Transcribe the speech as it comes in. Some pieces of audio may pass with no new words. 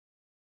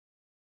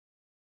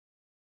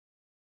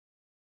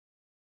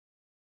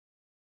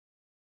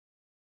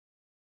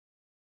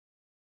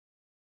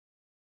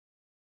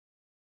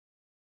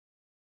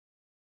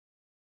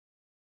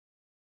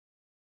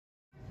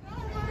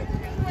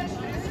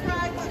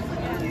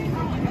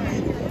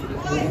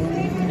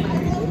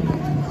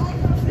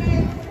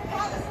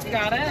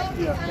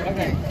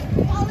Okay.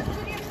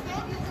 Palestinian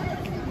soldiers are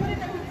put in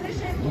a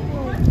position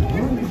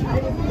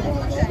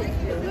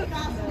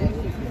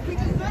we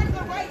deserve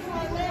the right to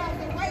our land,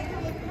 the right to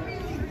live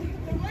freely,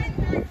 the right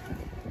to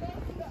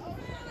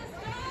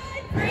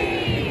Palestine!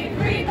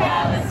 Free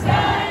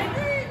Palestine!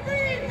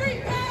 Free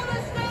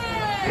Palestine!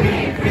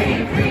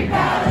 Free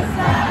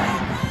Palestine!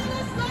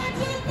 Palestine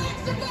to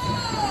Mexico!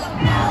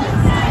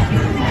 Palestine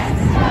to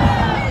Mexico!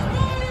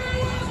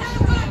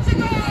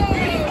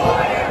 These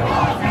border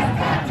walls have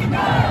got to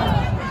go!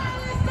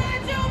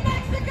 Palestine to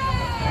Mexico!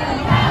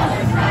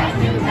 Palestine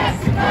to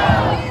Mexico!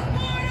 These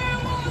border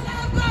walls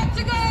have got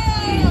to go!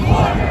 These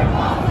border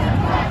walls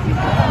have got to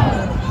go!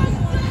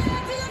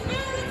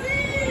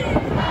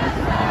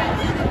 Palestine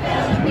to the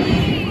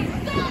Philippines!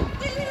 Stop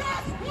the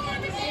U.S. war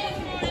machine!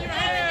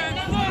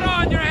 Blood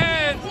on your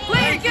hands!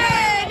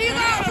 Lincoln, you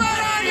got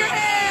blood on your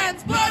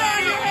hands! Blood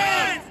on your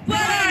hands!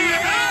 Blood on your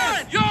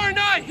hands! You're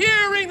not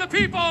hearing the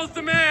people's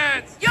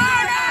demands! You're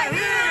not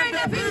hearing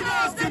the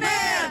people's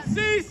demands!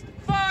 Cease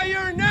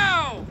fire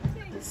now!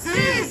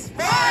 Cease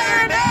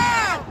fire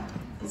now!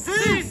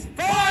 Cease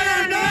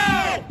fire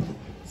now!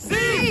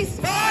 Cease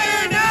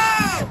fire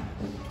now!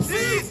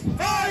 Cease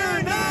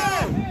fire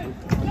now!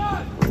 It's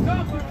not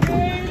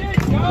complicated!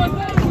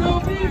 Gaza will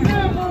be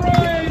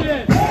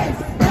liberated!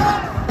 It's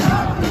not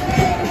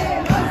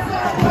complicated!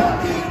 Gaza will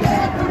be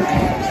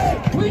liberated!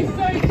 We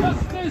say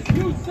justice,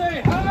 you say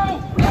how?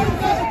 We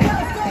say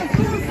justice,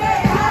 you say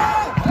how?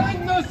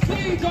 End the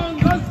siege on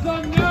Gaza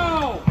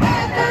now!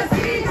 End the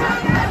siege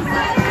on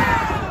Gaza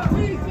now!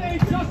 We say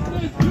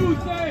justice, you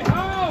say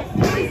how?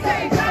 We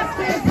say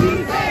justice, you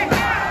say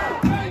how?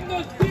 End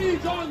the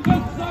siege on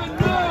Gaza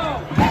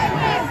now! End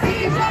the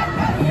siege on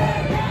Gaza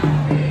now!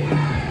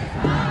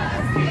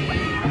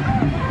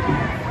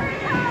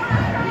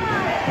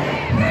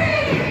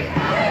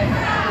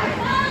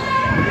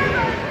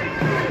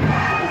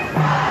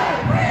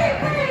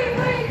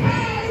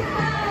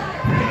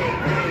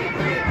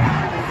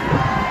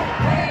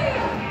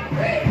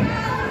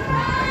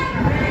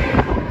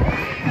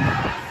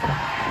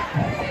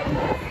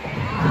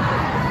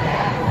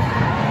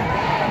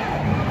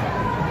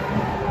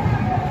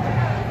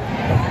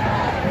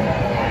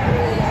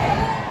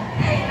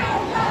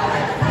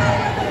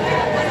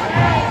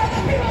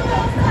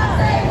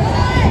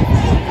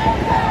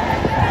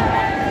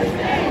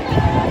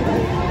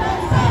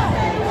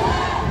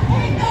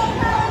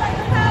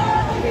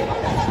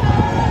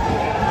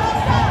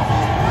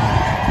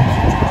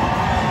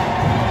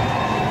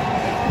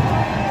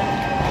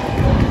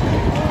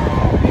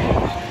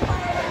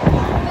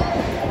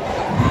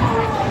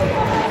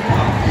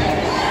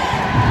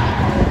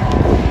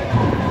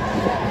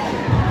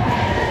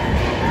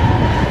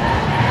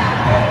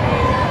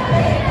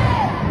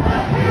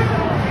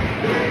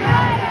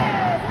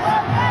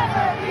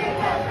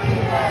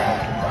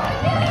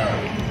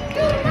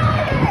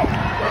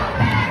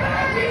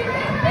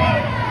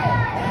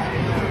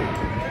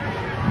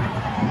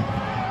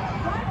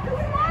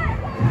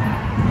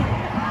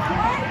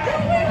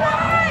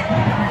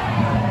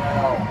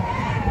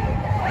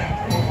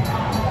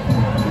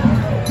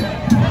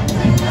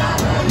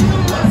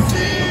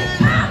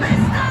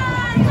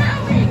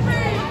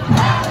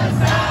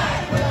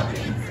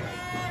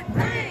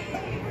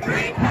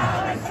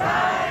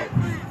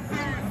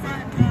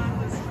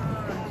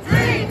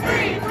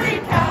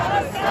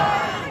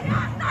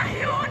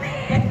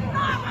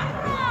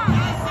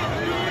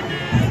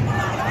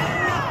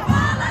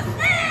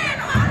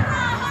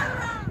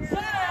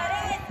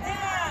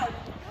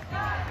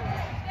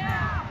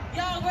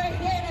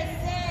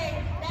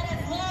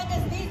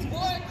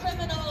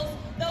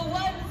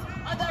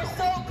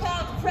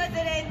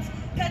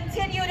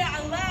 Continue to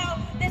allow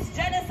this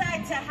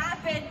genocide to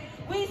happen.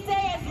 We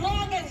say as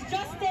long as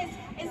justice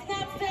is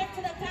not served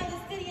to the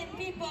Palestinian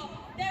people,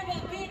 there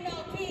will be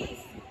no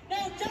peace,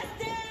 no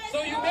justice.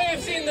 So you may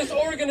have seen this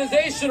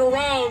organization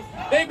around.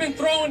 They've been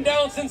thrown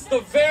down since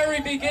the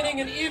very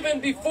beginning and even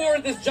before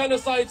this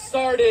genocide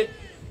started.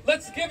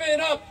 Let's give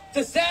it up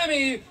to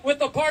Sammy with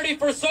the Party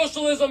for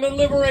Socialism and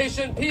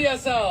Liberation,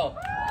 PSL.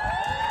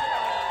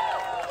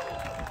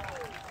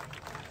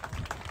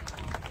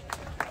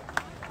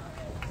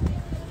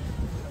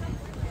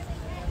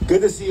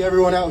 Good to see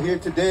everyone out here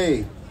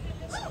today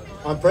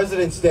on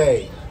President's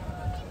Day,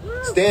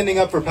 standing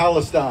up for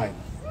Palestine.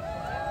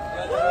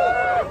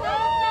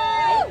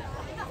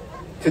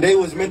 Today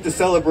was meant to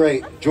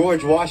celebrate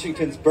George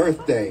Washington's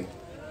birthday.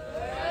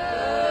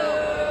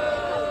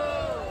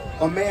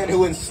 A man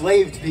who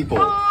enslaved people.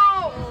 A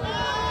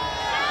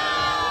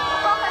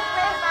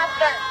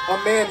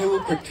man who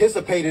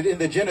participated in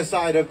the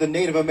genocide of the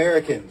Native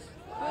Americans.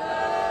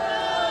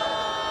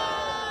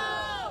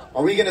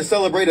 Are we going to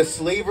celebrate a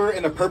slaver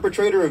and a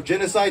perpetrator of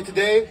genocide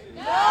today?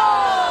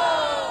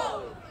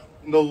 No!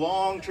 In the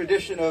long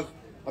tradition of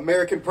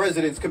American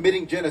presidents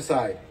committing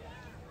genocide.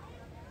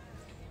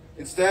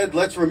 Instead,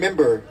 let's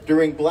remember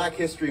during Black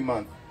History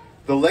Month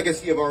the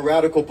legacy of our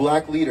radical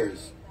black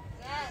leaders.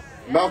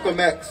 Malcolm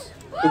X,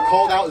 who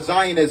called out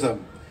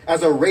Zionism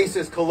as a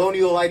racist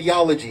colonial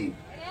ideology.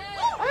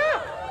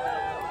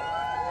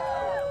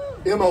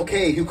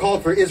 MLK, who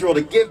called for Israel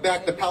to give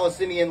back the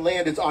Palestinian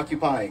land it's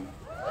occupying.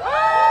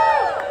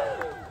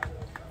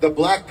 The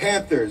Black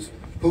Panthers,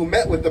 who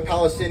met with the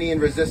Palestinian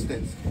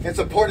resistance and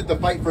supported the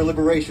fight for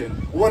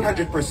liberation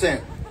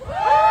 100%.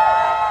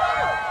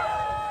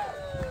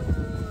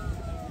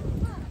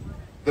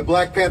 The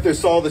Black Panthers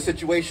saw the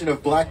situation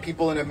of black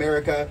people in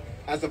America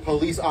as a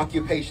police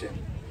occupation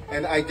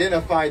and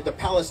identified with the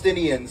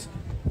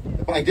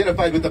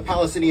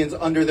Palestinians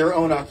under their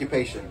own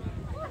occupation.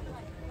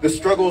 The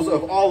struggles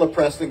of all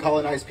oppressed and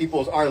colonized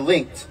peoples are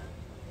linked.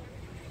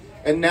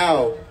 And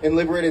now, in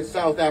liberated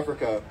South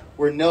Africa,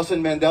 where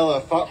Nelson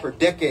Mandela fought for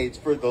decades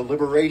for the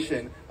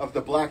liberation of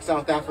the black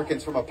South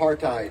Africans from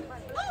apartheid,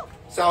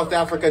 South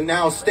Africa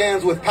now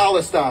stands with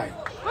Palestine.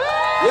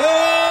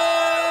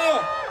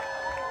 Yeah!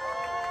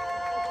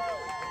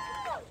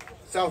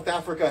 South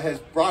Africa has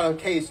brought a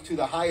case to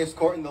the highest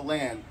court in the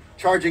land,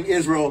 charging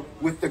Israel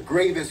with the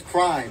gravest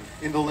crime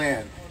in the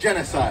land,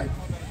 genocide.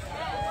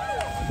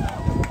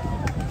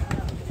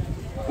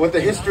 What the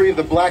history of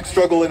the black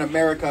struggle in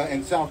America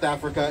and South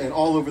Africa and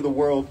all over the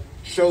world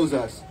shows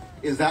us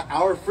is that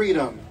our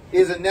freedom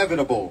is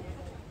inevitable.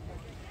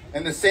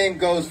 And the same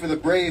goes for the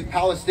brave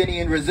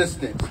Palestinian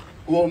resistance,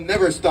 who will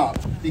never stop,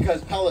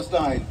 because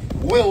Palestine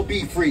will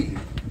be free.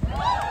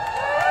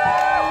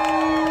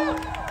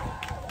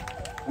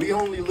 We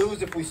only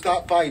lose if we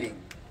stop fighting,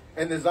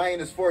 and the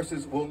Zionist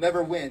forces will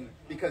never win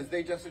because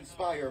they just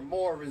inspire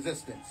more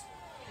resistance.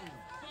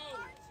 So,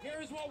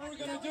 here's what we're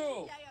going to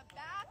do.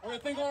 We're going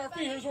to think on our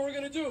feet. Here's what we're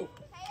going to do.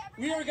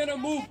 We are going to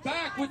move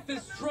back with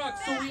this truck.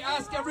 So we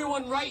ask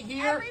everyone right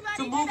here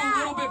to move a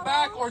little bit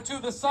back or to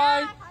the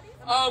side.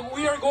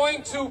 We are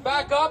going to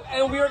back up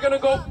and we are going to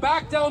go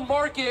back down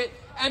Market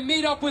and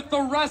meet up with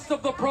the rest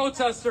of the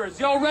protesters.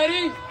 Y'all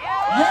ready?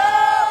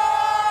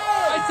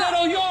 I said,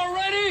 oh, y'all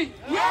ready?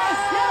 Yes,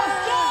 yes,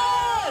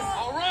 yes!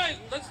 All right,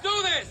 let's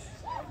do this.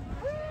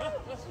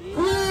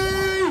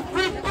 Free,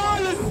 free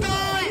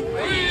Palestine!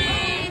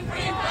 Free,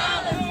 free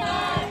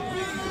Palestine.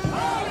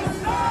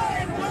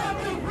 Palestine will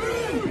be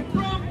free!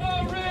 From the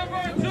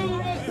river to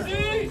the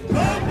sea.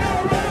 From the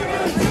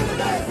river to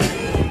the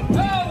sea!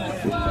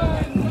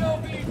 Palestine will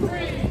be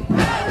free.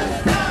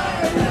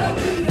 Palestine will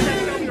be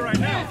free! Right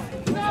now.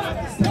 Not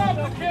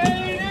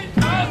suffocated.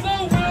 Gaza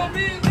will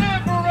be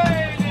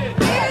liberated.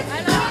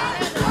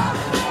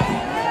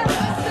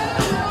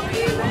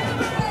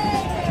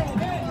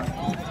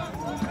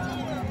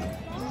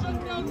 Shut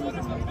down one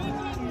of the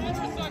business.